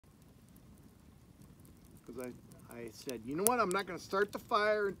because I said, you know what, I'm not going to start the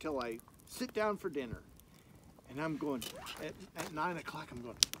fire until I sit down for dinner. And I'm going, at 9 o'clock, I'm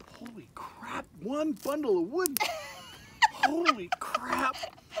going, holy crap, one bundle of wood. Holy crap,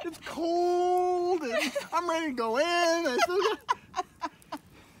 it's cold, and I'm ready to go in. I still got...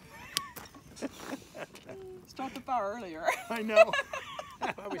 Start the fire earlier. I know.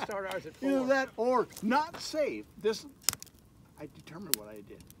 Well, we start ours at 4. Either that or not save. This, I determined what I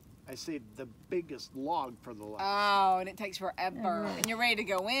did. I saved the biggest log for the last. Oh, and it takes forever. And you're ready to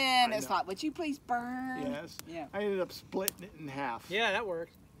go in. It's like, would you please burn? Yes. Yeah. I ended up splitting it in half. Yeah, that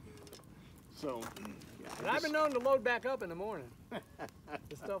works. So, yeah. But I've been known to load back up in the morning.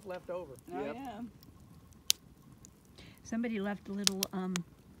 The stuff left over. Oh, Yep. yeah. Somebody left a little,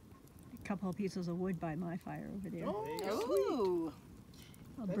 couple of pieces of wood by my fire over there. Ooh.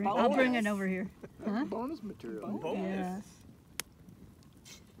 I'll bring it over here. Huh? Bonus material. Bonus. Yes.